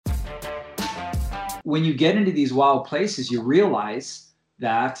when you get into these wild places, you realize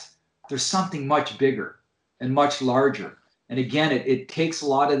that there's something much bigger and much larger. And again, it takes a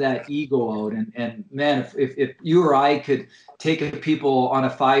lot of that ego out. And man, if you or I could take a people on a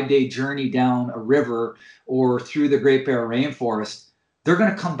 5-day journey down a river or through the Great Bear Rainforest, they're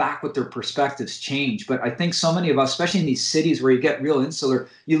going to come back with their perspectives change. But I think so many of us, especially in these cities where you get real insular,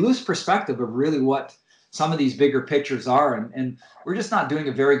 you lose perspective of really what some of these bigger pictures are. And we're just not doing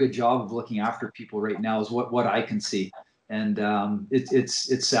a very good job of looking after people right now is what I can see. And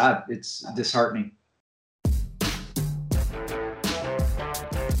it's sad. It's disheartening.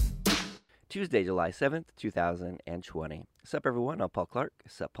 Tuesday, July 7th, 2020. Sup, everyone? I'm Paul Clark.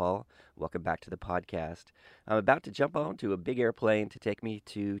 Sup, Paul? Welcome back to the podcast. I'm about to jump onto a big airplane to take me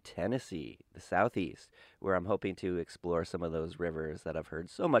to Tennessee, the Southeast, where I'm hoping to explore some of those rivers that I've heard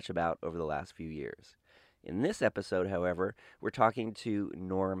so much about over the last few years. In this episode, however, we're talking to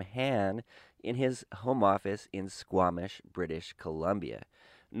Norm Hann in his home office in Squamish, British Columbia.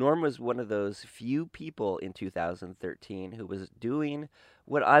 Norm was one of those few people in 2013 who was doing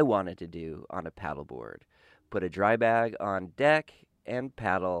what I wanted to do on a paddleboard. Put a dry bag on deck and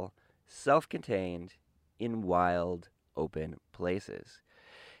paddle, self-contained, in wild, open places.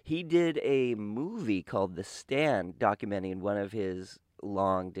 He did a movie called The Stand, documenting one of his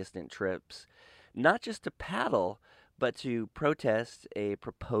long-distance trips, not just to paddle, but to protest a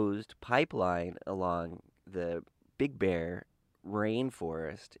proposed pipeline along the Big Bear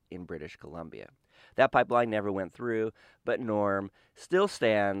rainforest in British Columbia. That pipeline never went through, but Norm still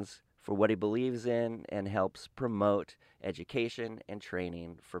stands for what he believes in and helps promote education and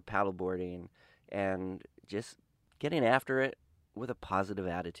training for paddleboarding and just getting after it with a positive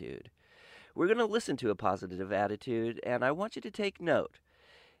attitude. We're going to listen to a positive attitude, and I want you to take note.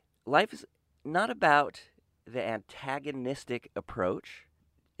 Life is not about the antagonistic approach.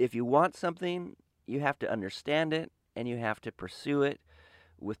 If you want something, you have to understand it, and you have to pursue it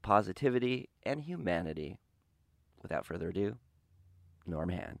with positivity and humanity. Without further ado, Norm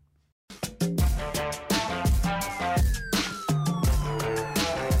Hann.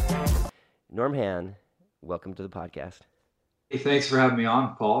 Norm Hann, welcome to the podcast. Hey, thanks for having me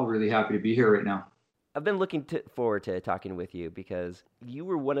on, Paul. Really happy to be here right now. I've been looking forward to talking with you because you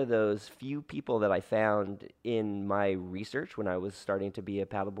were one of those few people that I found in my research when I was starting to be a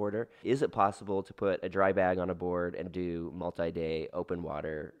paddleboarder. Is it possible to put a dry bag on a board and do multi-day open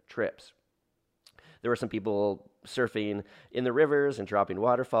water trips? There were some people surfing in the rivers and dropping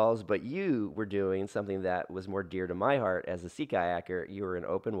waterfalls, but you were doing something that was more dear to my heart as a sea kayaker. You were in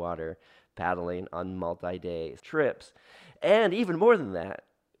open water paddling on multi-day trips. And even more than that,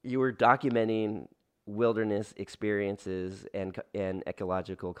 you were documenting wilderness experiences and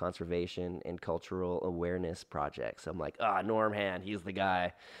ecological conservation and cultural awareness projects. I'm like, Norm Hann, he's the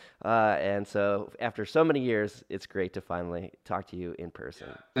guy. And so after so many years, it's great to finally talk to you in person.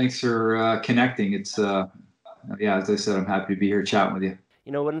 Thanks for connecting. It's, as I said, I'm happy to be here chatting with you.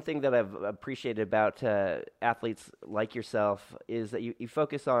 You know, one thing that I've appreciated about athletes like yourself is that you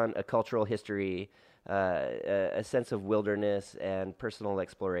focus on a cultural history, a sense of wilderness and personal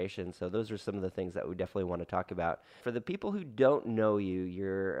exploration. So those are some of the things that we definitely want to talk about. For the people who don't know you,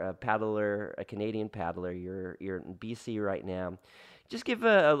 you're a paddler, a Canadian paddler. You're in BC right now. Just give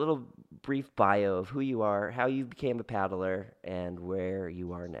a little brief bio of who you are, how you became a paddler, and where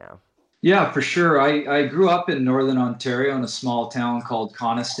you are now. Yeah, for sure. I grew up in Northern Ontario in a small town called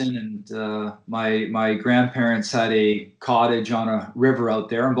Coniston, and my grandparents had a cottage on a river out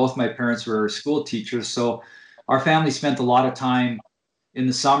there, and both my parents were school teachers. So our family spent a lot of time in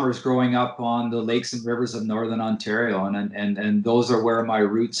the summers growing up on the lakes and rivers of Northern Ontario, and those are where my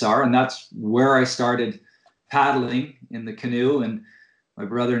roots are, and that's where I started paddling in the canoe. And my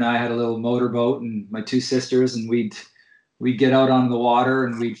brother and I had a little motorboat, and my two sisters, and we'd get out on the water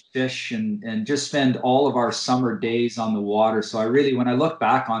and we'd fish and just spend all of our summer days on the water. So when I look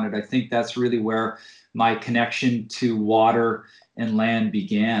back on it, I think that's really where my connection to water and land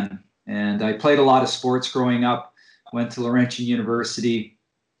began. And I played a lot of sports growing up, went to Laurentian University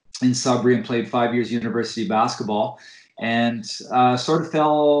in Sudbury and played 5 years university basketball, and sort of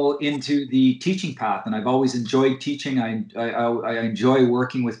fell into the teaching path. And I've always enjoyed teaching. I enjoy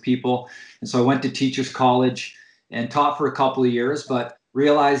working with people. And so I went to Teachers College and taught for a couple of years, but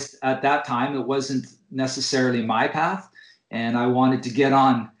realized at that time it wasn't necessarily my path, and I wanted to get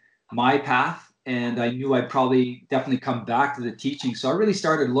on my path, and I knew I'd probably definitely come back to the teaching. So I really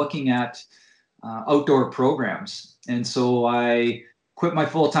started looking at outdoor programs, and so I quit my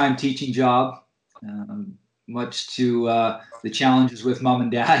full-time teaching job, much to the challenges with mom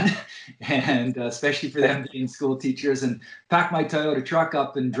and dad, and especially for them being school teachers, and packed my Toyota truck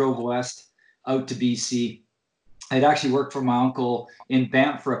up and drove west out to BC. I'd actually worked for my uncle in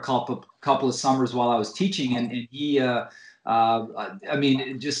Banff for a couple of summers while I was teaching, and he, I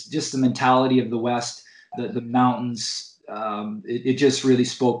mean, just the mentality of the West, the mountains, it just really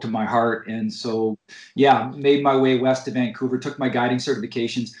spoke to my heart, and so yeah, made my way west to Vancouver, took my guiding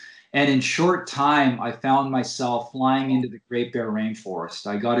certifications, and in short time, I found myself flying into the Great Bear Rainforest.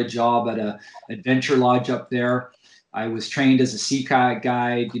 I got a job at a adventure lodge up there. I was trained as a sea kayak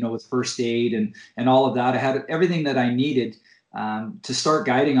guide, with first aid and all of that. I had everything that I needed to start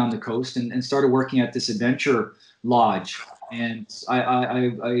guiding on the coast and started working at this adventure lodge. And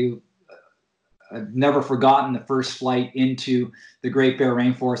I've never forgotten the first flight into the Great Bear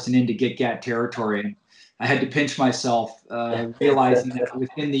Rainforest and into Git Gat territory. And I had to pinch myself, realizing that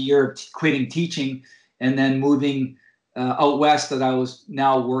within the year of quitting teaching and then moving out west, that I was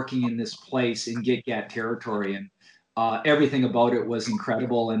now working in this place in Git Gat territory. And everything about it was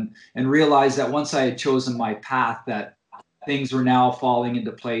incredible, and realized that once I had chosen my path, that things were now falling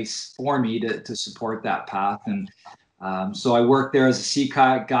into place for me to support that path. And so I worked there as a sea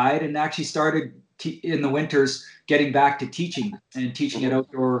kayak guide, and actually started in the winters getting back to teaching and teaching at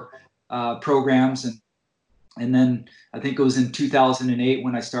outdoor programs. And then I think it was in 2008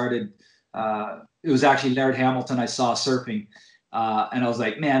 when I started. It was actually Laird Hamilton I saw surfing. And I was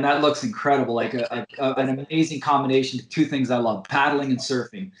like, man, that looks incredible. Like an amazing combination of two things I love, paddling and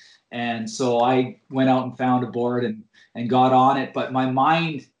surfing. And so I went out and found a board and got on it. But my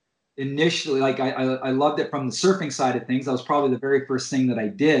mind initially, like I loved it from the surfing side of things. That was probably the very first thing that I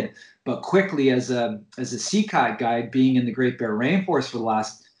did. But quickly, as a sea kayak guide, being in the Great Bear Rainforest for the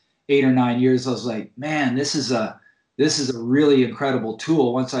last 8 or 9 years, I was like, man, this is a really incredible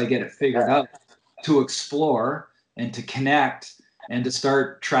tool once I get it figured out, to explore and to connect and to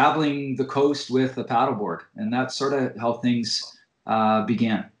start traveling the coast with a paddleboard. And that's sort of how things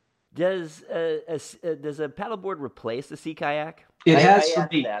began. Does a paddleboard replace a sea kayak? It has I for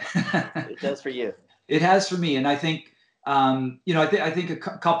asked me. that. It does for you. It has for me, and I think I think a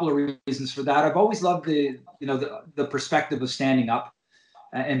couple of reasons for that. I've always loved the perspective of standing up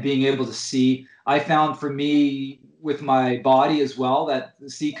and being able to see. I found for me with my body as well that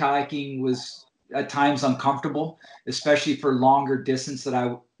sea kayaking was at times uncomfortable, especially for longer distances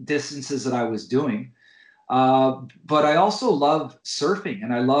that I was doing. But I also love surfing,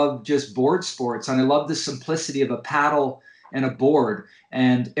 and I love just board sports, and I love the simplicity of a paddle and a board.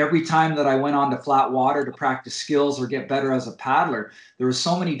 And every time that I went onto flat water to practice skills or get better as a paddler, there were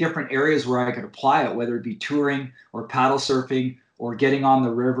so many different areas where I could apply it, whether it be touring or paddle surfing or getting on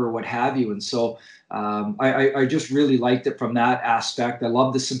the river, what have you. And so I just really liked it from that aspect. I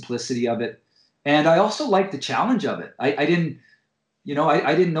love the simplicity of it. And I also like the challenge of it. I didn't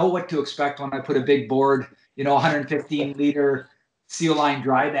know what to expect when I put a big board, 115 liter Seal Line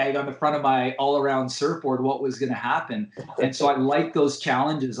dry bag on the front of my all around surfboard, what was going to happen. And so I like those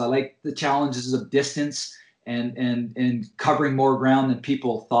challenges. I like the challenges of distance and covering more ground than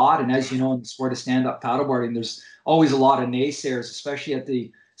people thought. And as you know, in the sport of stand-up paddleboarding, there's always a lot of naysayers, especially at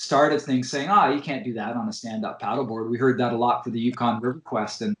the start of things, saying, you can't do that on a stand-up paddleboard. We heard that a lot for the Yukon River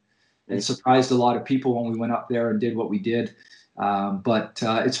Quest, and it surprised a lot of people when we went up there and did what we did. But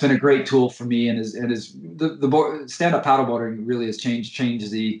it's been a great tool for me, and the stand-up paddleboarding really has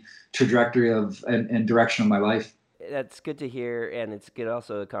changed the trajectory of and direction of my life. That's good to hear, and it's good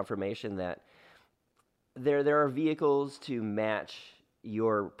also a confirmation that there are vehicles to match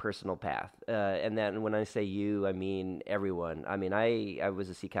your personal path. And then when I say you, I mean everyone. I mean, I was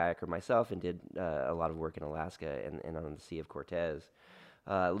a sea kayaker myself and did a lot of work in Alaska and on the Sea of Cortez.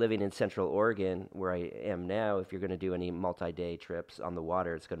 Living in Central Oregon, where I am now, if you're going to do any multi-day trips on the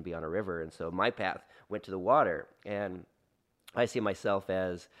water, it's going to be on a river. And so my path went to the water. And I see myself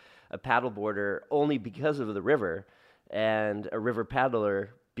as a paddleboarder only because of the river, and a river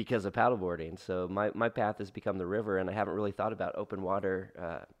paddler because of paddleboarding. So my path has become the river, and I haven't really thought about open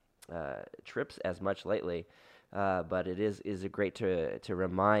water trips as much lately. But it is great to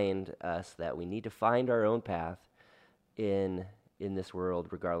remind us that we need to find our own path in this world,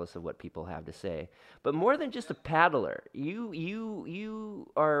 regardless of what people have to say. But more than just a paddler, you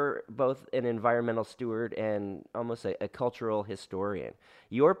are both an environmental steward and almost a cultural historian.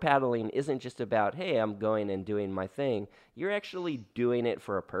 Your paddling isn't just about, hey, I'm going and doing my thing. You're actually doing it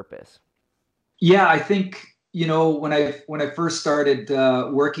for a purpose. Yeah, I think when I first started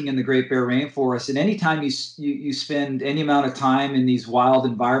working in the Great Bear Rainforest, and anytime you spend any amount of time in these wild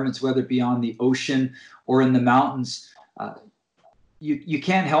environments, whether it be on the ocean or in the mountains, you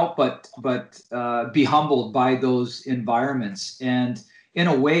can't help but be humbled by those environments. And in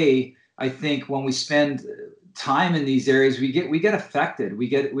a way, I think when we spend time in these areas, we get affected, we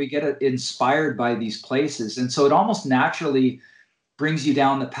get inspired by these places, and so it almost naturally brings you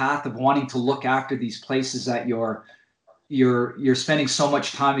down the path of wanting to look after these places that you're spending so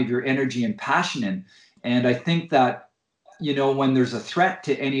much time of your energy and passion in. And I think that, when there's a threat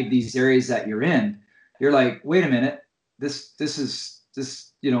to any of these areas that you're in, you're like, wait a minute, this,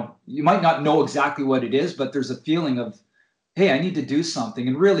 you might not know exactly what it is, but there's a feeling of, hey, I need to do something.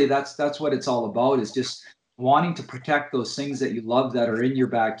 And really that's what it's all about, is just wanting to protect those things that you love that are in your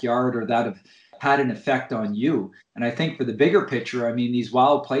backyard or that have had an effect on you. And I think for the bigger picture, I mean, these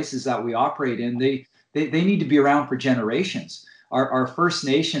wild places that we operate in, they need to be around for generations. Our First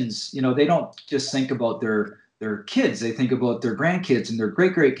Nations, they don't just think about their kids, they think about their grandkids and their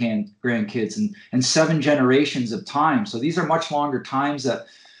great grandkids and 7 generations of time. So these are much longer times that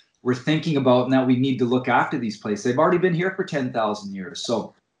we're thinking about and that we need to look after these places. They've already been here for 10,000 years.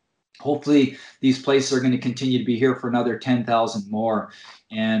 So hopefully these places are going to continue to be here for another 10,000 more.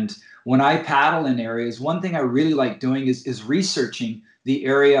 And when I paddle in areas, one thing I really like doing is researching the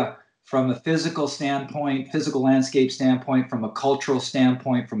area from a physical standpoint, physical landscape standpoint, from a cultural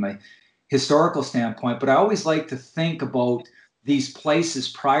standpoint, from a historical standpoint. But I always like to think about these places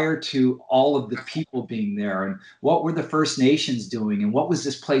prior to all of the people being there, and what were the First Nations doing, and what was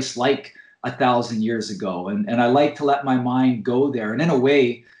this place like 1,000 years ago. And I like to let my mind go there. And in a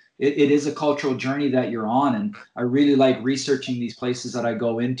way, it is a cultural journey that you're on. And I really like researching these places that I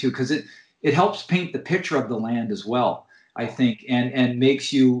go into, because it helps paint the picture of the land as well, I think, and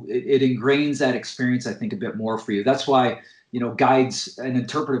makes you, it ingrains that experience, I think, a bit more for you. That's why, guides and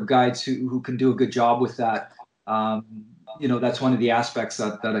interpretive guides who can do a good job with that, that's one of the aspects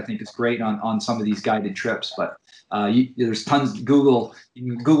that I think is great on some of these guided trips. But there's tons of Google.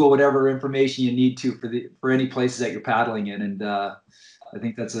 You can Google whatever information you need to for any places that you're paddling in, and I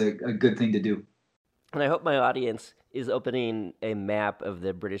think that's a good thing to do. And I hope my audience is opening a map of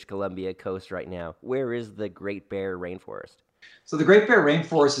the British Columbia coast right now. Where is the Great Bear Rainforest? So the Great Bear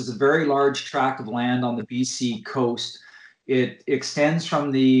Rainforest is a very large tract of land on the BC coast. It extends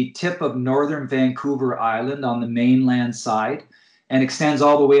from the tip of northern Vancouver Island on the mainland side and extends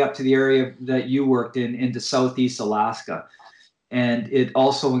all the way up to the area that you worked in into southeast Alaska. And it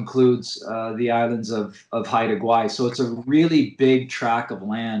also includes the islands of Haida Gwaii. So it's a really big tract of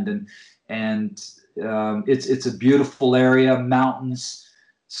land, and it's a beautiful area, mountains,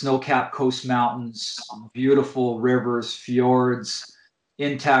 snow-capped coast mountains, beautiful rivers, fjords,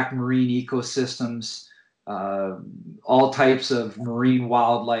 intact marine ecosystems, all types of marine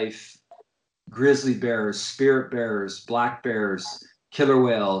wildlife, grizzly bears, spirit bears, black bears, killer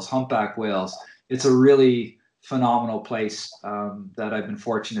whales, humpback whales. It's a really phenomenal place that I've been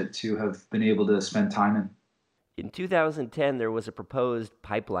fortunate to have been able to spend time in. In 2010, there was a proposed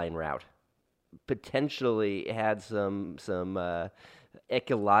pipeline route. Potentially had some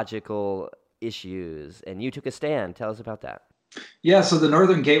ecological issues, and you took a stand. Tell us about that. Yeah, so the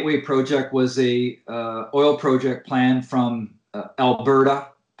Northern Gateway project was a oil project planned from Alberta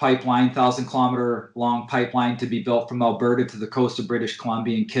pipeline, 1,000-kilometer long pipeline to be built from Alberta to the coast of British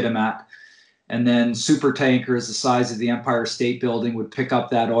Columbia and Kitimat. And then super tankers the size of the Empire State Building would pick up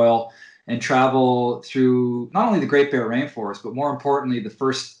that oil and travel through not only the Great Bear Rainforest, but more importantly,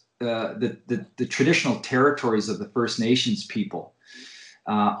 the traditional territories of the First Nations people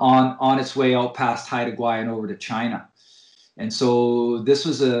on its way out past Haida Gwaii and over to China. And so this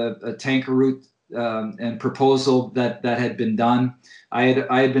was a tanker route and proposal that had been done. I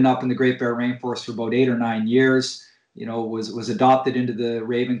had been up in the Great Bear Rainforest for about 8 or 9 years. Was adopted into the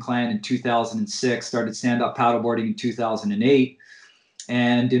Raven Clan in 2006, started stand-up paddleboarding in 2008.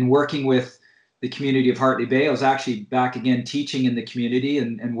 And in working with the community of Hartley Bay, I was actually back again teaching in the community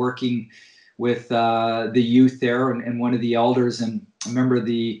and working with the youth there and one of the elders. And I remember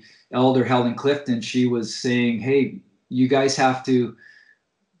the elder, Helen Clifton, she was saying, hey, you guys have to,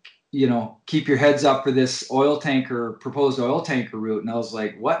 keep your heads up for this proposed oil tanker route. And I was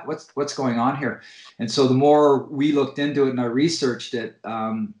like, what's going on here? And so the more we looked into it and I researched it,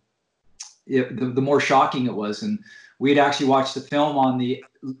 the more shocking it was. And we had actually watched the film on the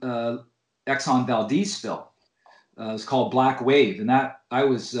Exxon Valdez spill. It was called Black Wave. And that I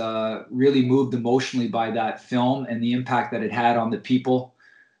was really moved emotionally by that film and the impact that it had on the people,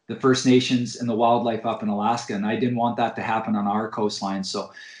 the First Nations, and the wildlife up in Alaska. And I didn't want that to happen on our coastline.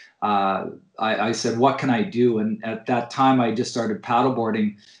 So I said, what can I do? And at that time, I just started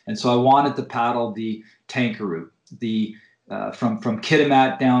paddleboarding. And so I wanted to paddle the tanker route, from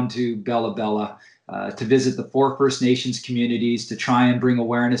Kitimat down to Bella Bella, to visit the 4 First Nations communities, to try and bring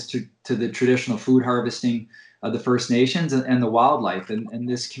awareness to the traditional food harvesting of the First Nations and the wildlife. And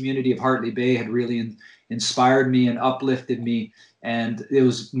this community of Hartley Bay had really inspired me and uplifted me. And it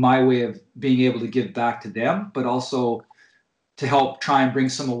was my way of being able to give back to them, but also to help try and bring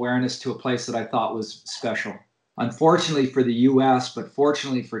some awareness to a place that I thought was special. Unfortunately for the US, but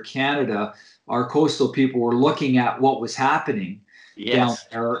fortunately for Canada, our coastal people were looking at what was happening down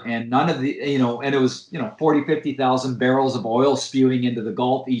there, and none of the, and it was, 40, 50,000 barrels of oil spewing into the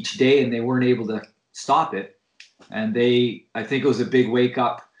Gulf each day, and they weren't able to stop it. And I think it was a big wake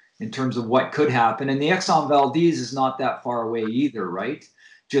up in terms of what could happen. And the Exxon Valdez is not that far away either, right?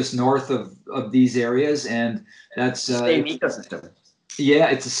 Just north of these areas. And that's same ecosystem. Yeah,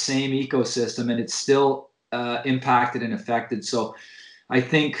 it's the same ecosystem, and it's still impacted and affected. So I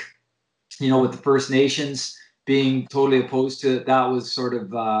think, with the First Nations being totally opposed to it, that was sort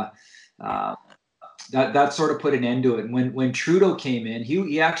of that sort of put an end to it. And when Trudeau came in,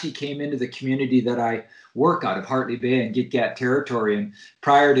 he actually came into the community that I work out of, Hartley Bay and Gitga'at territory. And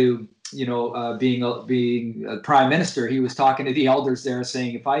prior to being a prime minister, he was talking to the elders there,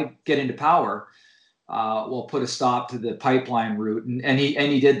 saying, if I get into power, we'll put a stop to the pipeline route. And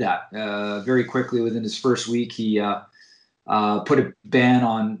he did that very quickly. Within his first week, he put a ban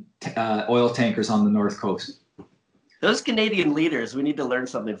on oil tankers on the North Coast. Those Canadian leaders, we need to learn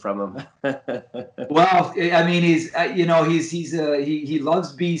something from them. Well, I mean, he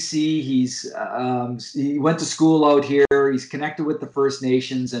loves BC. He went to school out here. He's connected with the First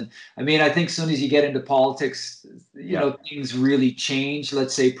Nations, and I mean, I think as soon as you get into politics, things really change.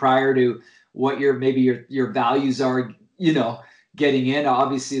 Let's say prior to what your values are, getting in.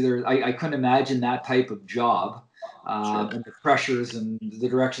 Obviously, I couldn't imagine that type of job, and the pressures and the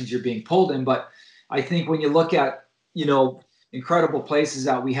directions you're being pulled in. But I think when you look at incredible places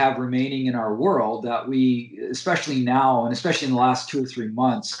that we have remaining in our world, that we, especially now, and especially in the last 2 or 3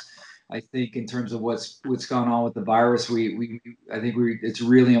 months, I think in terms of what's gone on with the virus, it's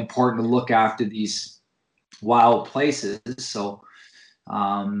really important to look after these wild places. So,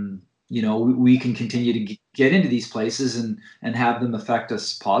 we can continue to get into these places and have them affect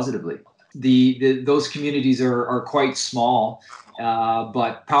us positively. Those communities are quite small,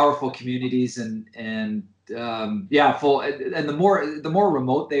 but powerful communities, and full. And the more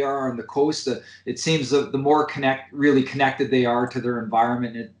remote they are on the coast, it seems the more really connected they are to their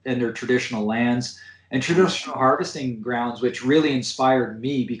environment and their traditional lands and traditional harvesting grounds, which really inspired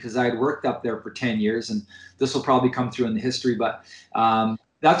me because I had worked up there for 10 years, and this will probably come through in the history. But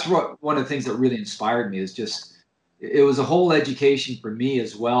that's one of the things that really inspired me, is just, it was a whole education for me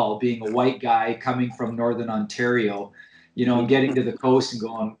as well, being a white guy coming from Northern Ontario, and getting to the coast and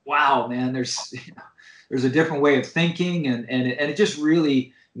going, wow, man, there's a different way of thinking, and it just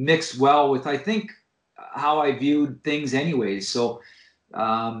really mixed well with, I think, how I viewed things anyways. So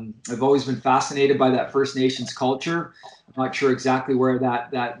I've always been fascinated by that First Nations culture. I'm not sure exactly where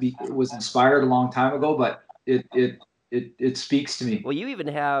that was inspired a long time ago, but it speaks to me. Well, you even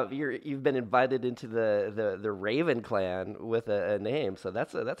you've been invited into the Raven Clan with a name, so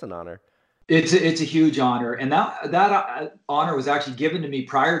that's an honor. It's a huge honor, and that honor was actually given to me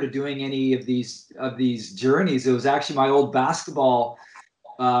prior to doing any of these journeys. It was actually my old basketball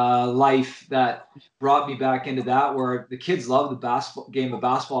life that brought me back into that, where the kids love the game of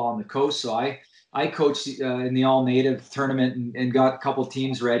basketball on the coast. So I coached in the all native tournament and got a couple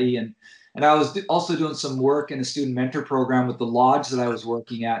teams ready, and I was also doing some work in a student mentor program with the lodge that I was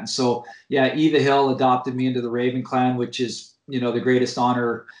working at. And so, yeah, Eva Hill adopted me into the Raven Clan, which is, the greatest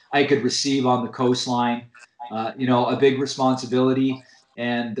honor I could receive on the coastline, a big responsibility.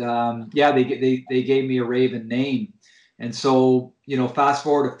 And they gave me a Raven name. And so, fast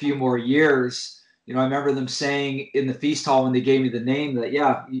forward a few more years, I remember them saying in the feast hall when they gave me the name that,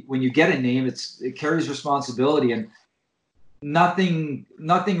 yeah, when you get a name, it carries responsibility. And nothing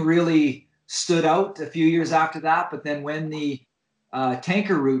really stood out a few years after that. But then when the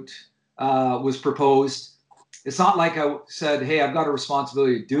tanker route was proposed, it's not like I said, hey, I've got a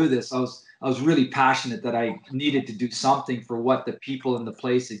responsibility to do this. I was really passionate that I needed to do something for what the people in the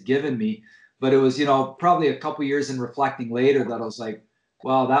place had given me. But it was, probably a couple years in reflecting later that I was like,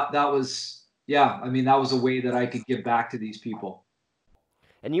 well, that was, that was a way that I could give back to these people.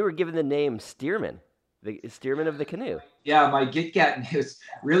 And you were given the name Stearman, the Stearman of the canoe. Yeah, my Gitga'at. It's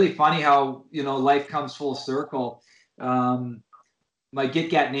really funny how, life comes full circle. My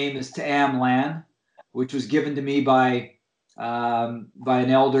Gitga'at name is Ta'am Lan, which was given to me by an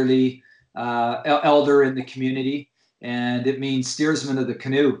elder in the community, and it means steersman of the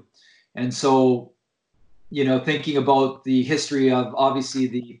canoe. And so, thinking about the history of obviously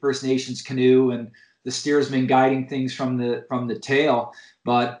the First Nations canoe and the steersman guiding things from the tail,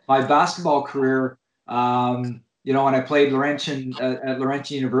 but my basketball career, when I played at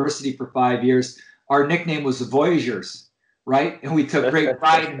Laurentian University for 5 years, our nickname was the Voyageurs, right? And we took great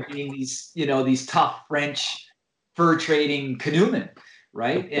pride in being these tough French fur trading canoemen,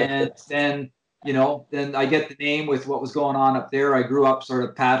 right? And then I get the name with what was going on up there. I grew up sort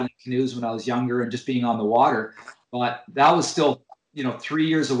of paddling canoes when I was younger and just being on the water, but that was still 3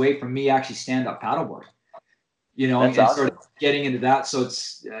 years away from me actually stand up paddleboard. That's and awesome. sort of getting into that. So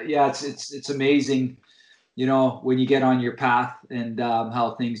it's amazing, when you get on your path and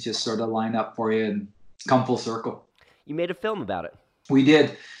how things just sort of line up for you and come full circle. You made a film about it. We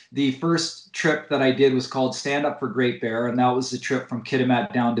did. The first trip that I did was called Stand Up for Great Bear, and that was the trip from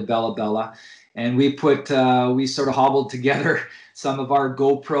Kitimat down to Bella Bella. And we sort of hobbled together some of our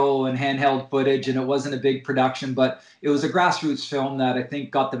GoPro and handheld footage, and it wasn't a big production, but it was a grassroots film that I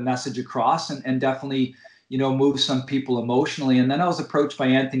think got the message across and definitely, moved some people emotionally. And then I was approached by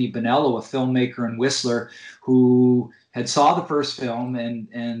Anthony Bonello, a filmmaker and whistler, who had saw the first film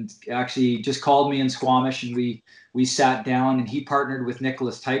and actually just called me in Squamish, and we sat down, and he partnered with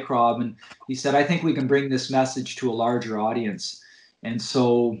Nicholas Tycrob, and he said, I think we can bring this message to a larger audience. And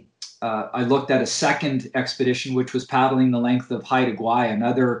so I looked at a second expedition, which was paddling the length of Haida Gwaii,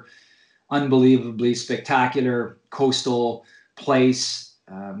 another unbelievably spectacular coastal place.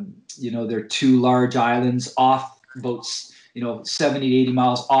 There are two large islands off boats, 70 to 80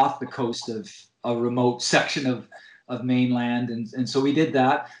 miles off the coast of a remote section of mainland. And so we did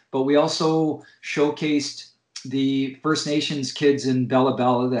that, but we also showcased the First Nations kids in Bella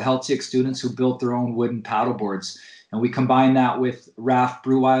Bella, the Heiltsuk students who built their own wooden paddleboards. And we combined that with Raf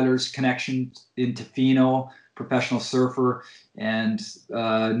Breweiler's connection in Tofino, professional surfer, and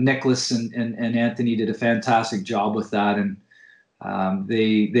Nicholas and Anthony did a fantastic job with that. And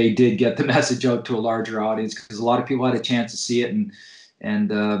they did get the message out to a larger audience because a lot of people had a chance to see it, and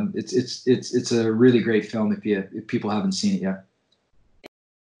it's a really great film if people haven't seen it yet.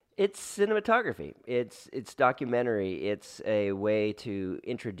 It's cinematography. It's documentary. It's a way to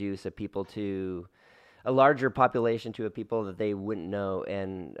introduce a people to a larger population, to a people that they wouldn't know,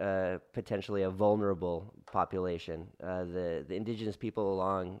 and potentially a vulnerable population. The indigenous people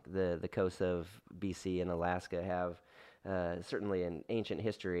along the coast of BC and Alaska have certainly an ancient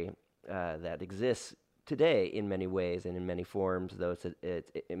history that exists today in many ways and in many forms, though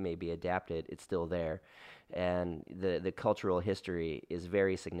it may be adapted, it's still there. And the cultural history is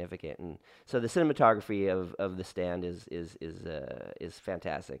very significant. And so the cinematography of The Stand is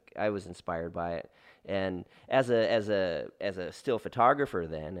fantastic. I was inspired by it. And as a still photographer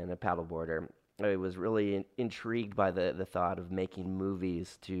then and a paddleboarder, I was really intrigued by the thought of making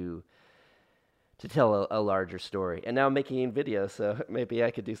movies to tell a larger story. And now I'm making videos, so maybe I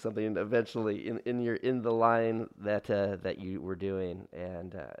could do something eventually in the line that you were doing.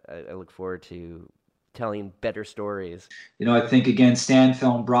 And I look forward to telling better stories. I think again, Stand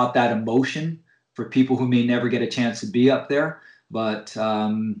Film brought that emotion for people who may never get a chance to be up there. But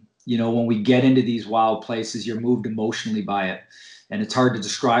when we get into these wild places, you're moved emotionally by it, and it's hard to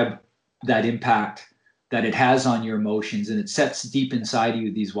describe that impact that it has on your emotions, and it sets deep inside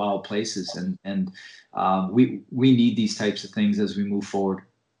you these wild places, and we need these types of things as we move forward.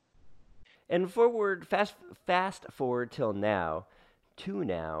 And fast forward till now,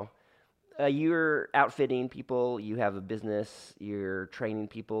 you're outfitting people, you have a business, you're training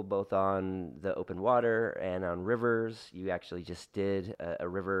people both on the open water and on rivers. You actually just did a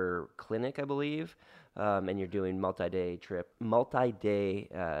river clinic, I believe, and you're doing multi-day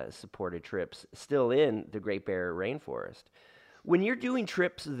supported trips still in the Great Bear Rainforest. When you're doing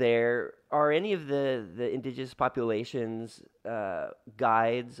trips there, are any of the indigenous populations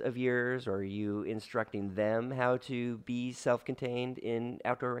guides of yours, or are you instructing them how to be self-contained in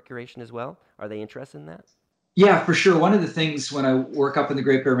outdoor recreation as well? Are they interested in that? Yeah, for sure. One of the things when I work up in the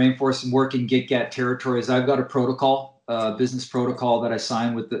Great Bear Rainforest and work in Gitga'at territories, I've got a protocol, business protocol that I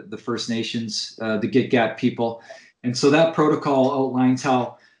sign with the First Nations, the Gitga'at people. And so that protocol outlines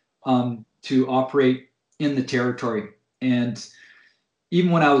how to operate in the territory. And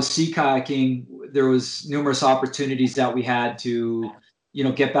even when I was sea kayaking, there was numerous opportunities that we had to,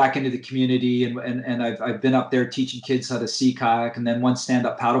 get back into the community. And I've been up there teaching kids how to sea kayak. And then once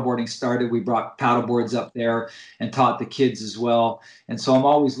stand-up paddleboarding started, we brought paddleboards up there and taught the kids as well. And so I'm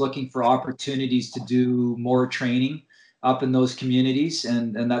always looking for opportunities to do more training up in those communities.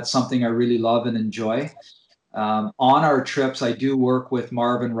 And that's something I really love and enjoy. On our trips, I do work with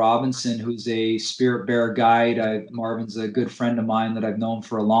Marvin Robinson, who's a spirit bear guide. Marvin's a good friend of mine that I've known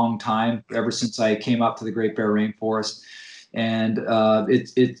for a long time, ever since I came up to the Great Bear Rainforest. And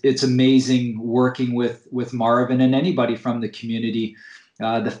it's amazing working with Marvin and anybody from the community.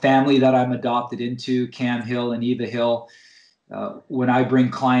 The family that I'm adopted into, Cam Hill and Eva Hill, when I bring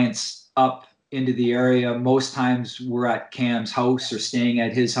clients up into the area, most times we're at Cam's house or staying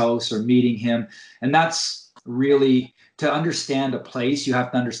at his house or meeting him. And that's really, to understand a place, you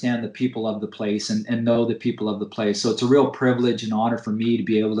have to understand the people of the place and know the people of the place. So it's a real privilege and honor for me to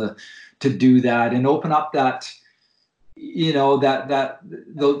be able to do that and open up that,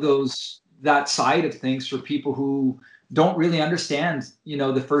 that side of things for people who don't really understand,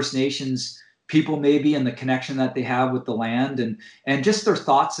 the First Nations people maybe, and the connection that they have with the land, and just their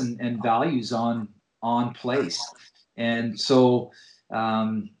thoughts and values on place. And so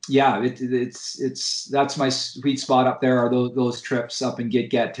yeah, it's that's my sweet spot up there, are those trips up in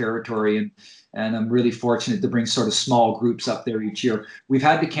Gitga'at territory, and I'm really fortunate to bring sort of small groups up there each year. We've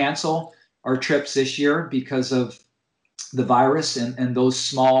had to cancel our trips this year because of the virus, and those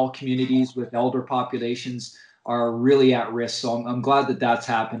small communities with elder populations are really at risk. So I'm glad that that's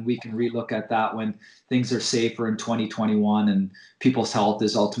happened. We can relook at that when things are safer in 2021 and people's health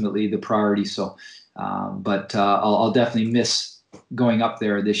is ultimately the priority. So, but I'll definitely miss going up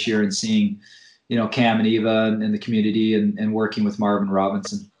there this year and seeing, Cam and Eva and the community, and working with Marvin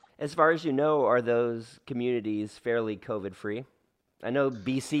Robinson. As far as you know, are those communities fairly COVID free? I know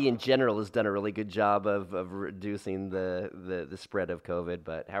BC in general has done a really good job of reducing the spread of COVID,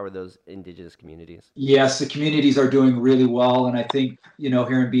 but how are those Indigenous communities? Yes, the communities are doing really well. And I think, here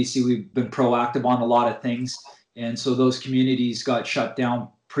in BC, we've been proactive on a lot of things. And so those communities got shut down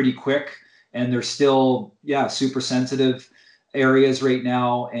pretty quick, and they're still, yeah, super sensitive areas right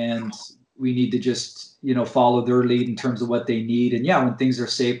now. And we need to just, follow their lead in terms of what they need. And yeah, when things are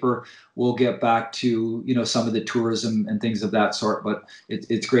safer, we'll get back to, some of the tourism and things of that sort. But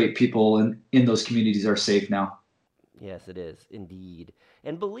it's great. People in those communities are safe now. Yes, it is indeed.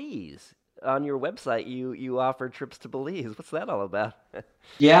 And Belize, on your website, you offer trips to Belize. What's that all about?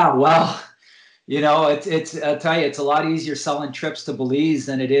 Yeah, well, it's I'll tell you, it's a lot easier selling trips to Belize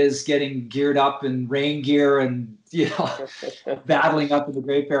than it is getting geared up in rain gear and battling up in the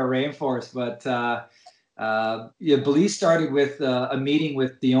Great Bear Rainforest. But yeah, Belize started with a meeting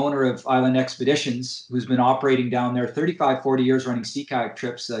with the owner of Island Expeditions, who's been operating down there 35, 40 years running sea kayak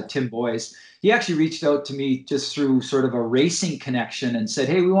trips, Tim Boyes. He actually reached out to me just through sort of a racing connection and said,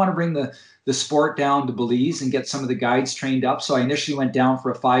 hey, we want to bring the sport down to Belize and get some of the guides trained up. So I initially went down for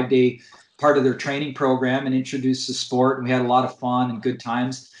a 5-day part of their training program and introduced the sport. And we had a lot of fun and good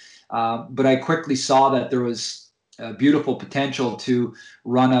times. But I quickly saw that there was beautiful potential to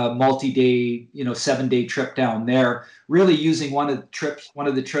run a multi-day, 7-day trip down there, really using one of the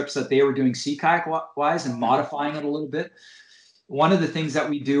trips that they were doing sea kayak wise and modifying it a little bit. One of the things that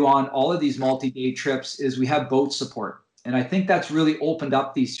we do on all of these multi-day trips is we have boat support. And I think that's really opened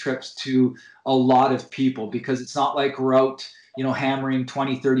up these trips to a lot of people, because it's not like we're out, hammering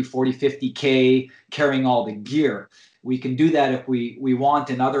 20, 30, 40, 50K, carrying all the gear. We can do that if we want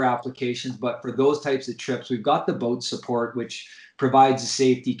in other applications, but for those types of trips, we've got the boat support, which provides the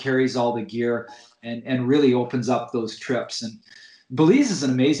safety, carries all the gear, and really opens up those trips. And Belize is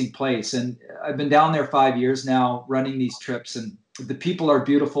an amazing place, and I've been down there 5 years now running these trips, and the people are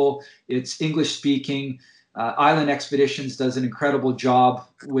beautiful. It's English speaking. Island Expeditions does an incredible job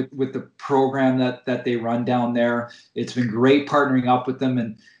with the program that they run down there. It's been great partnering up with them.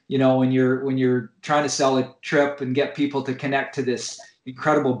 And when you're trying to sell a trip and get people to connect to this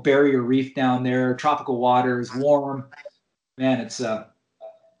incredible barrier reef down there, tropical waters, warm, man, it's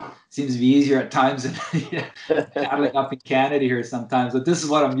seems to be easier at times than paddling up in Canada here sometimes. But this is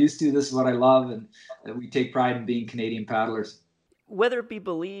what I'm used to. This is what I love, and we take pride in being Canadian paddlers. Whether it be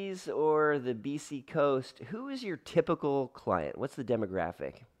Belize or the BC coast, who is your typical client? What's the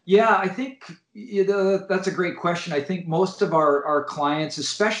demographic? Yeah, I think that's a great question. I think most of our clients,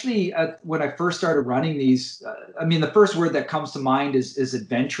 especially when I first started running these, I mean, the first word that comes to mind is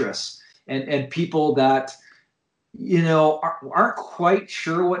adventurous, and people that aren't quite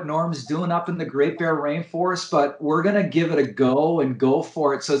sure what Norm's doing up in the Great Bear Rainforest, but we're gonna give it a go and go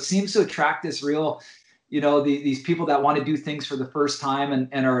for it. So it seems to attract this real, these people that want to do things for the first time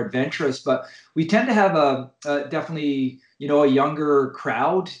and are adventurous. But we tend to have a definitely, a younger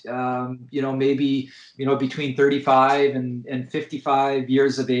crowd, maybe, between 35 and 55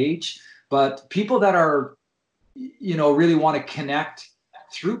 years of age. But people that are, really want to connect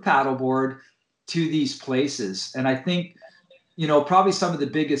through paddleboard to these places. And I think, probably some of the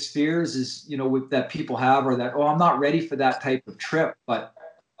biggest fears is, that people have, are that, oh, I'm not ready for that type of trip. But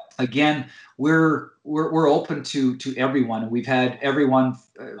again, we're open to everyone, and we've had everyone,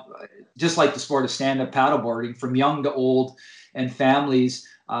 just like the sport of stand-up paddleboarding, from young to old, and families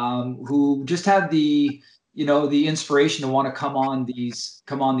who just have the inspiration to want to come on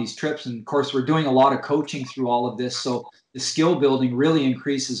these trips. And of course, we're doing a lot of coaching through all of this, so the skill building really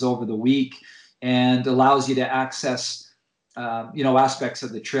increases over the week. and allows you to access, aspects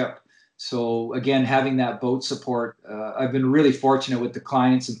of the trip. So again, having that boat support, I've been really fortunate with the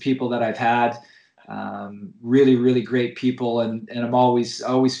clients and people that I've had. Really, really great people, and I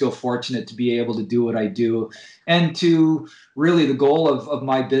always feel fortunate to be able to do what I do, and to really the goal of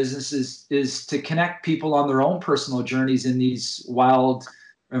my business is to connect people on their own personal journeys in these wild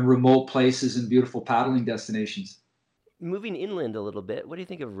and remote places and beautiful paddling destinations. Moving inland a little bit, what do you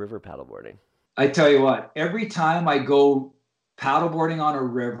think of river paddleboarding? I tell you what, every time I go paddleboarding on a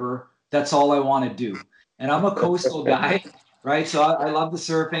river, that's all I want to do. And I'm a coastal guy, right? So I love the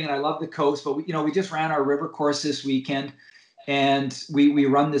surfing and I love the coast. But we just ran our river course this weekend, and we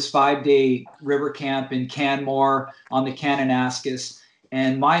run this 5-day river camp in Canmore on the Kananaskis.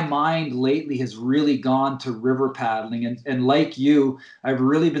 And my mind lately has really gone to river paddling. And like you, I've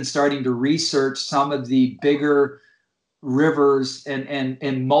really been starting to research some of the bigger rivers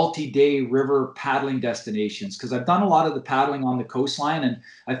and multi-day river paddling destinations, because I've done a lot of the paddling on the coastline, and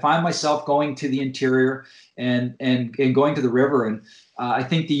I find myself going to the interior and going to the river. And I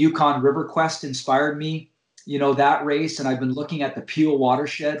think the Yukon River Quest inspired me, that race. And I've been looking at the Peel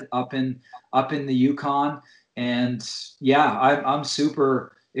watershed up in the Yukon, and yeah, I'm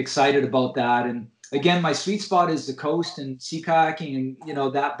super excited about that. And again, my sweet spot is the coast and sea kayaking,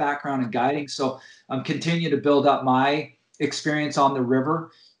 and that background and guiding. So I'm continuing to build up my experience on the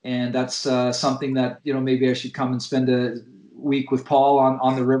river, and that's something that maybe I should come and spend a week with Paul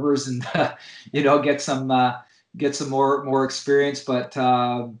on the rivers, and get some more experience. But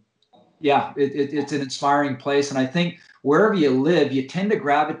yeah, it's an inspiring place, and I think wherever you live, you tend to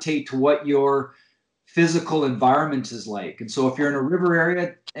gravitate to what your physical environment is like. And so if you're in a river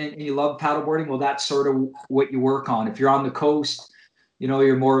area and you love paddleboarding, well, that's sort of what you work on. If you're on the coast,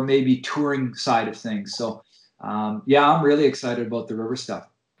 you're more maybe touring side of things. So yeah, I'm really excited about the river stuff.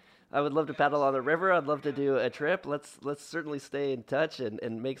 I would love to paddle on the river. I'd love to do a trip. Let's certainly stay in touch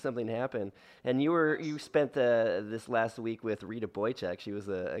and make something happen. And you spent this last week with Rita Boychuk. She was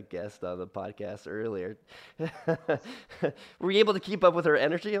a guest on the podcast earlier. Were you able to keep up with her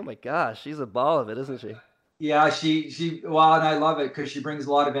energy? Oh my gosh, she's a ball of it, isn't she? Yeah, well, and I love it because she brings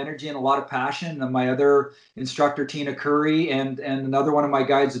a lot of energy and a lot of passion. And my other instructor, Tina Curry, and another one of my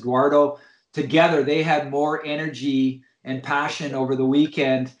guides, Eduardo, together they had more energy and passion over the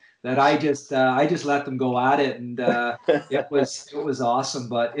weekend that I just let them go at it, and it was awesome.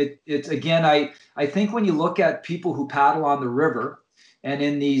 But it's again, I think when you look at people who paddle on the river and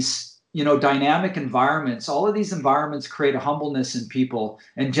in these dynamic environments, all of these environments create a humbleness in people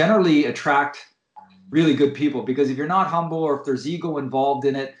and generally attract really good people, because if you're not humble or if there's ego involved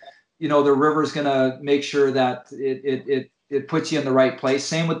in it, the river's going to make sure that it puts you in the right place.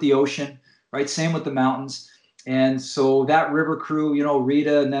 Same with the ocean, right? Same with the mountains. And so that river crew,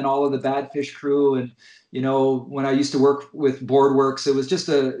 Rita, and then all of the Badfish crew, and when I used to work with Boardworks, it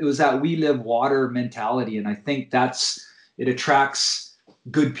was that we live water mentality, and I think it attracts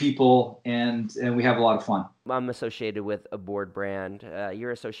good people, and we have a lot of fun. I'm associated with a board brand.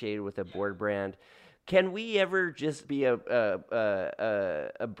 You're associated with a board brand. Can we ever just be a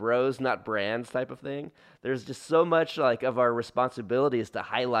bros, not brands type of thing? There's just so much like of our responsibility is to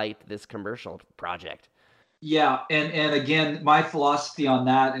highlight this commercial project. Yeah, and again, my philosophy on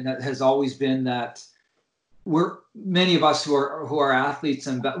that, and that has always been that we're many of us who are athletes,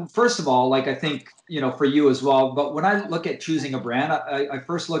 and first of all, like I think for you as well. But when I look at choosing a brand, I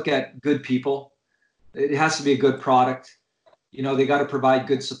first look at good people. It has to be a good product. They got to provide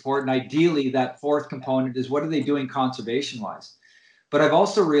good support, and ideally, that fourth component is what are they doing conservation wise. But I've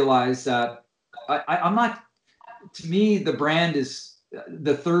also realized that I'm not. To me, the brand is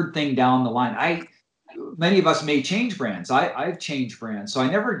the third thing down the line. Many of us may change brands. I've changed brands. So I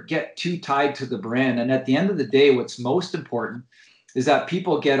never get too tied to the brand. And at the end of the day, what's most important is that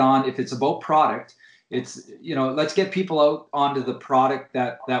people get on, if it's about product, let's get people out onto the product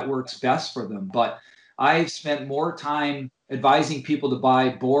that works best for them. But I've spent more time advising people to buy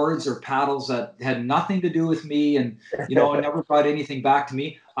boards or paddles that had nothing to do with me, and it never brought anything back to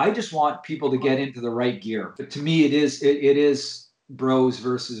me. I just want people to get into the right gear. But to me, it is bros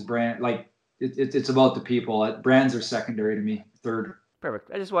versus brand. Like it's about the people. Brands are secondary to me. Third. Perfect.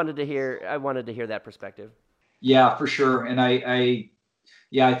 I wanted to hear that perspective. Yeah, for sure. And I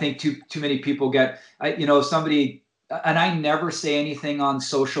think too many people somebody, and I never say anything on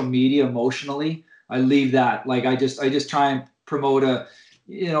social media emotionally. I leave that. Like I just try and promote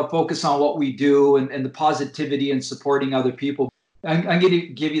focus on what we do, and the positivity and supporting other people. I'm going to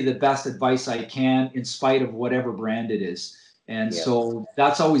give you the best advice I can in spite of whatever brand it is. And Yeah. so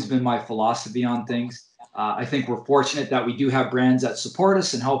that's always been my philosophy on things. I think we're fortunate that we do have brands that support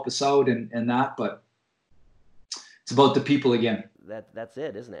us and help us out and that, but it's about the people again. That's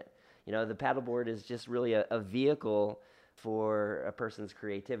it, isn't it? You know, the paddleboard is just really a vehicle for a person's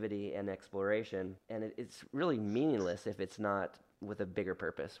creativity and exploration, and it's really meaningless if it's not with a bigger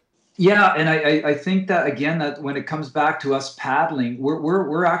purpose. Yeah, and I think that again, that when it comes back to us paddling,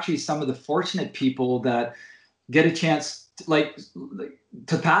 we're actually some of the fortunate people that get a chance to,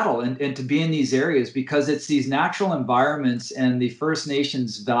 to paddle and to be in these areas, because it's these natural environments and the First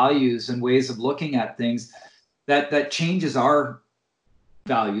Nations values and ways of looking at things that changes our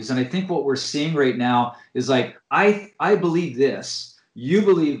values. And I think what we're seeing right now is like, I believe this, you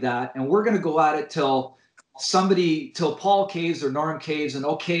believe that, and we're going to go at it till Paul caves or Norm caves, and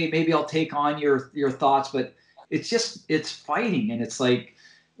okay, maybe I'll take on your thoughts, but it's fighting, and it's like,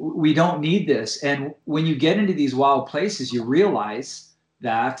 we don't need this. And when you get into these wild places, you realize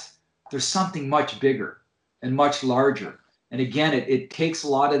that there's something much bigger and much larger. And again, it takes a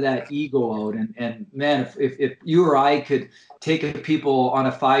lot of that ego out. And man, if you or I could take people on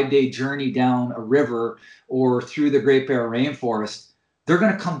a 5-day journey down a river or through the Great Bear Rainforest, they're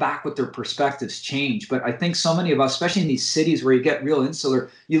going to come back with their perspectives change. But I think so many of us, especially in these cities where you get real insular,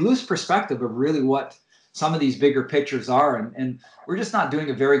 you lose perspective of really what some of these bigger pictures are. And we're just not doing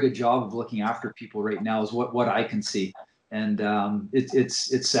a very good job of looking after people right now, is what I can see. And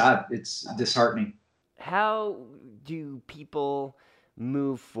it's sad. It's disheartening. How do people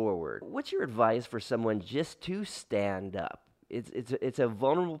move forward? What's your advice for someone just to stand up? It's a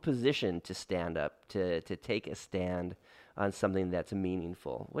vulnerable position to stand up, to take a stand on something that's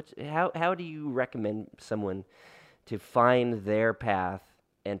meaningful. How do you recommend someone to find their path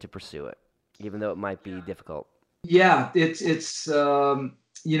and to pursue it, even though it might be difficult? Yeah, it's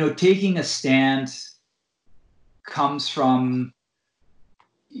taking a stand comes from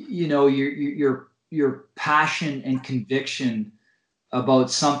your passion and conviction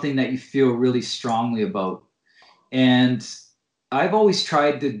about something that you feel really strongly about. And I've always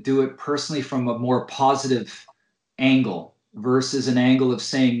tried to do it personally from a more positive angle versus an angle of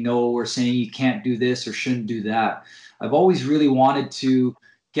saying no or saying you can't do this or shouldn't do that. I've always really wanted to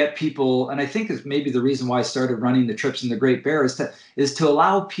get people, and I think is maybe the reason why I started running the trips in the Great Bear, is to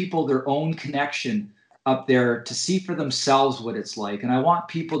allow people their own connection up there to see for themselves what it's like. And I want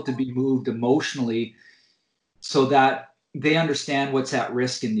people to be moved emotionally so that they understand what's at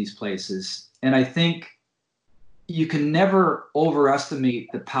risk in these places. And I think you can never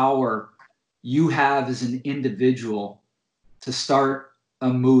overestimate the power you have as an individual to start a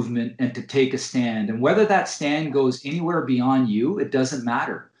movement and to take a stand. And whether that stand goes anywhere beyond you, it doesn't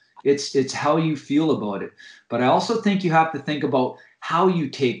matter. It's how you feel about it. But I also think you have to think about how you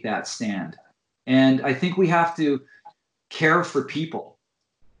take that stand. And I think we have to care for people,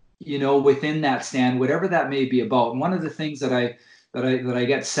 within that stand, whatever that may be about. And one of the things that I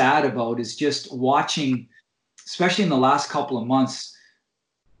get sad about is just watching, especially in the last couple of months,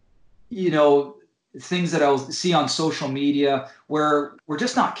 things that I'll see on social media where we're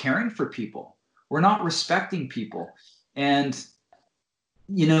just not caring for people. We're not respecting people. And,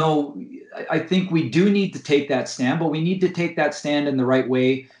 I think we do need to take that stand, but we need to take that stand in the right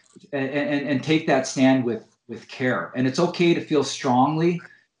way and take that stand with care. And it's okay to feel strongly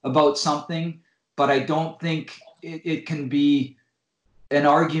about something, but I don't think it can be an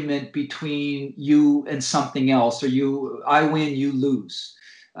argument between you and something else, or I win, you lose.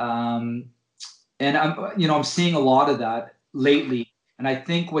 And I'm seeing a lot of that lately. And I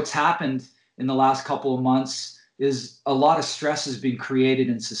think what's happened in the last couple of months is a lot of stress has been created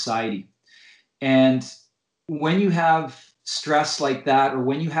in society. And when you have stress like that, or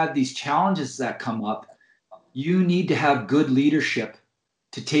when you have these challenges that come up, you need to have good leadership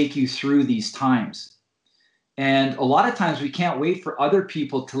to take you through these times. And a lot of times we can't wait for other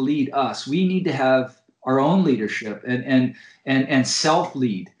people to lead us. We need to have our own leadership and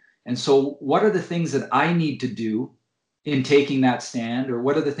self-lead. And so what are the things that I need to do in taking that stand, or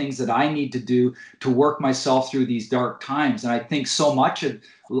what are the things that I need to do to work myself through these dark times? And I think so much of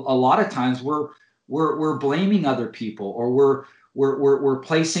a lot of times we're blaming other people, or we're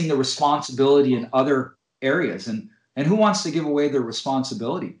placing the responsibility in other areas, and who wants to give away their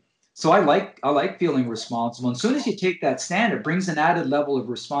responsibility? So I like feeling responsible. And as soon as you take that stand, it brings an added level of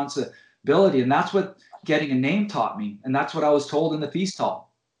responsibility, and that's what getting a name taught me, and that's what I was told in the feast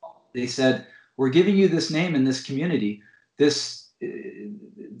hall. They said, "We're giving you this name in this community.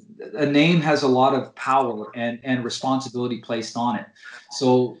 A name has a lot of power and responsibility placed on it.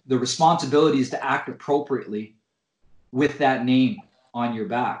 So the responsibility is to act appropriately with that name on your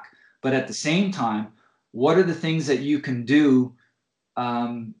back. But at the same time, what are the things that you can do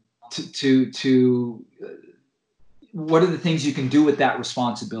to what are the things you can do with that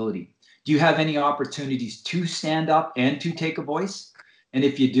responsibility? Do you have any opportunities to stand up and to take a voice? And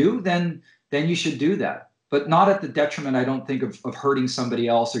if you do, then you should do that, but not at the detriment, I don't think, of hurting somebody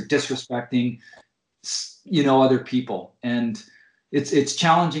else or disrespecting, other people. And it's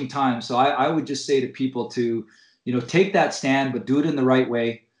challenging times. So I would just say to people to, take that stand, but do it in the right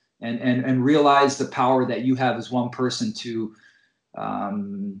way, and realize the power that you have as one person to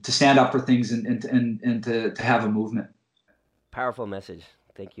stand up for things, and to have a movement. Powerful message.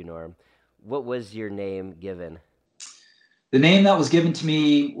 Thank you, Norm. What was your name given? The name that was given to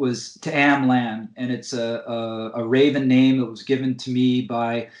me was Ta'am Land, and it's a Raven name that was given to me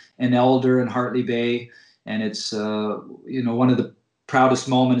by an elder in Hartley Bay, and it's one of the proudest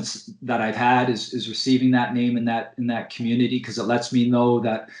moments that I've had is receiving that name in that community, because it lets me know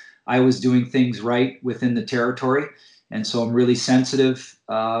that I was doing things right within the territory, and so I'm really sensitive,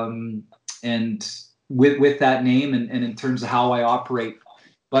 and with that name, and in terms of how I operate.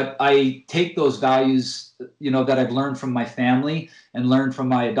 But I take those values, that I've learned from my family and learned from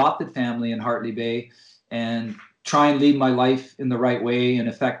my adopted family in Hartley Bay, and try and lead my life in the right way and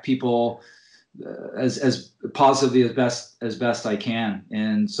affect people as positively as best I can.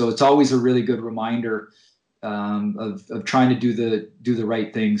 And so it's always a really good reminder, of trying to do the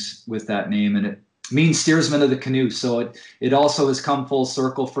right things with that name. And it means steersman of the canoe. So it also has come full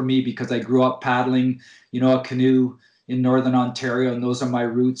circle for me, because I grew up paddling, a canoe in Northern Ontario, and those are my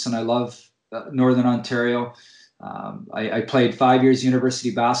roots, and I love Northern Ontario. I played 5 years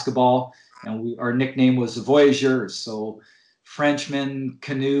university basketball, and our nickname was the Voyageurs. So Frenchmen,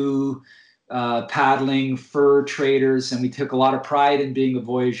 canoe, paddling, fur traders, and we took a lot of pride in being a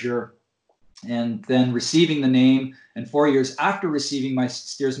voyageur. And then receiving the name, and 4 years after receiving my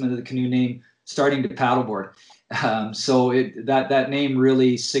steersman of the canoe name, starting to paddleboard. So that name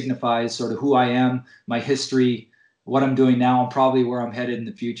really signifies sort of who I am, my history, what I'm doing now, and probably where I'm headed in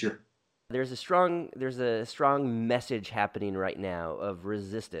the future. There's a strong message happening right now of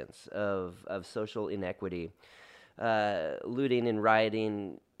resistance, of social inequity. Looting and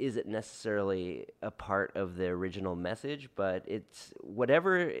rioting isn't necessarily a part of the original message, but it's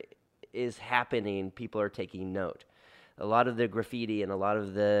whatever is happening, people are taking note. A lot of the graffiti and a lot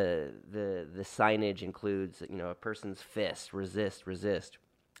of the signage includes, a person's fist, resist, resist.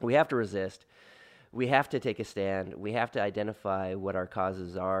 We have to resist. We have to take a stand. We have to identify what our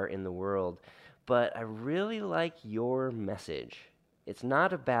causes are in the world. But I really like your message. It's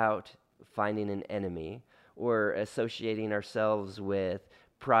not about finding an enemy or associating ourselves with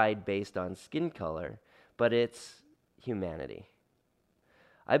pride based on skin color, but it's humanity.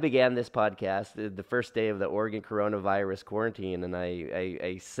 I began this podcast the first day of the Oregon coronavirus quarantine, and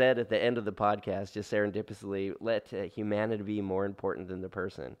I said at the end of the podcast, just serendipitously, let humanity be more important than the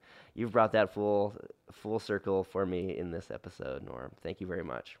person. You've brought that full circle for me in this episode, Norm. Thank you very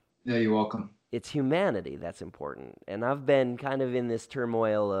much. Yeah, you're welcome. It's humanity that's important. And I've been kind of in this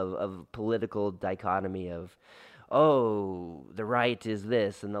turmoil of political dichotomy of, oh, the right is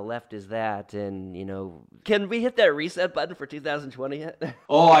this and the left is that. And, can we hit that reset button for 2020 yet?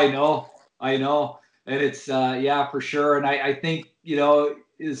 Oh, I know. And it's, yeah, for sure. And I think,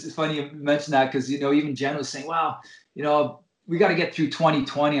 it's funny you mentioned that, because, even Jen was saying, wow, we got to get through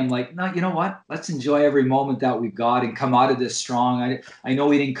 2020. I'm like, no, you know what? Let's enjoy every moment that we've got and come out of this strong. I know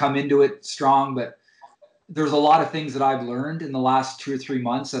we didn't come into it strong, but there's a lot of things that I've learned in the last 2 or 3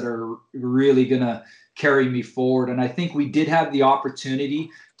 months that are really going to carry me forward. And I think we did have the opportunity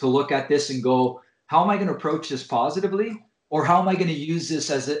to look at this and go, how am I going to approach this positively? Or how am I going to use this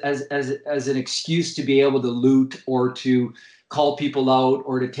as an excuse to be able to loot, or to call people out,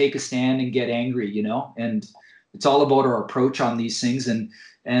 or to take a stand and get angry, And it's all about our approach on these things. And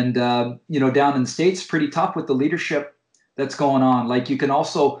down in the States, it's pretty tough with the leadership that's going on. Like, you can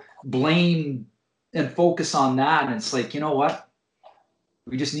also blame and focus on that. And it's like, you know what?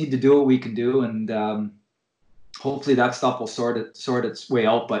 We just need to do what we can do. And hopefully that stuff will sort its way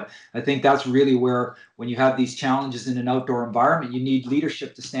out. But I think that's really where, when you have these challenges in an outdoor environment, you need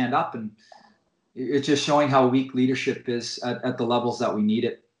leadership to stand up. And it's just showing how weak leadership is at the levels that we need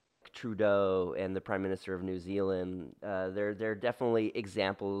it. Trudeau and the Prime Minister of New Zealand, they're definitely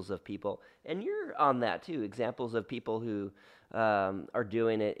examples of people, and you're on that too, examples of people who are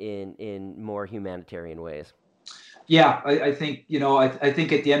doing it in more humanitarian ways. Yeah, I think, I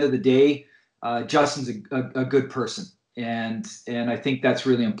think at the end of the day, Justin's a good person, and I think that's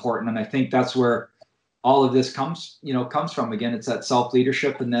really important, and I think that's where all of this comes from. Again, it's that self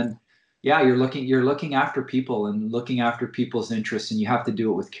leadership, and then, yeah, you're looking after people and looking after people's interests, and you have to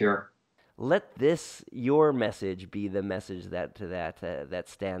do it with care. let this, your message, be the message that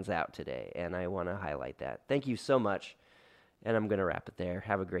stands out today. And I want to highlight that. Thank you so much. And I'm going to wrap it there.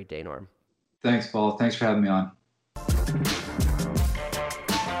 Have a great day, Norm. Thanks, Paul. Thanks for having me on.